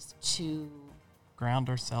opportunities to ground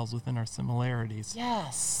ourselves within our similarities.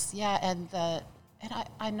 Yes, yeah, and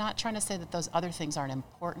I'm not trying to say that those other things aren't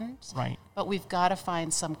important, Right. but we've got to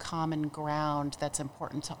find some common ground that's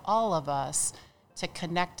important to all of us to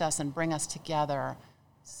connect us and bring us together,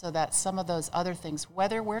 so that some of those other things,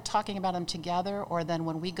 whether we're talking about them together or then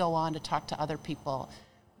when we go on to talk to other people,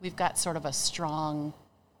 we've got sort of a strong,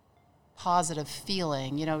 positive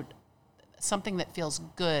feeling, something that feels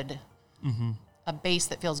good, a base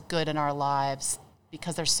that feels good in our lives,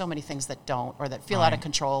 because there's so many things that don't, or that feel out of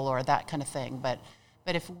control, or that kind of thing. But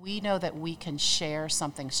if we know that we can share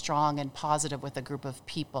something strong and positive with a group of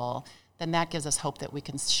people, then that gives us hope that we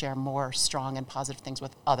can share more strong and positive things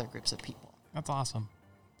with other groups of people. That's awesome.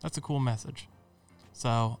 That's a cool message.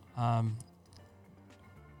 So,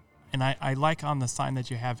 And I like on the sign that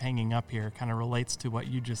you have hanging up here, kind of relates to what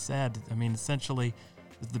you just said. I mean, essentially,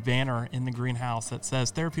 the banner in the greenhouse that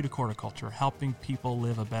says Therapeutic Horticulture, helping people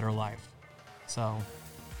live a better life. So,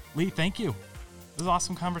 Lee, thank you. It was an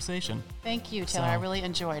awesome conversation. Thank you, Taylor. I really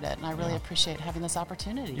enjoyed it, and I really appreciate having this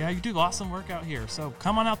opportunity. Yeah, you do awesome work out here. So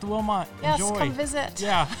come on out to Wilmot. Yes, Enjoy. come visit.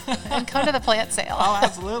 Yeah. And come to the plant sale. Oh,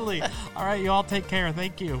 absolutely. All right, you all take care.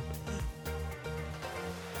 Thank you.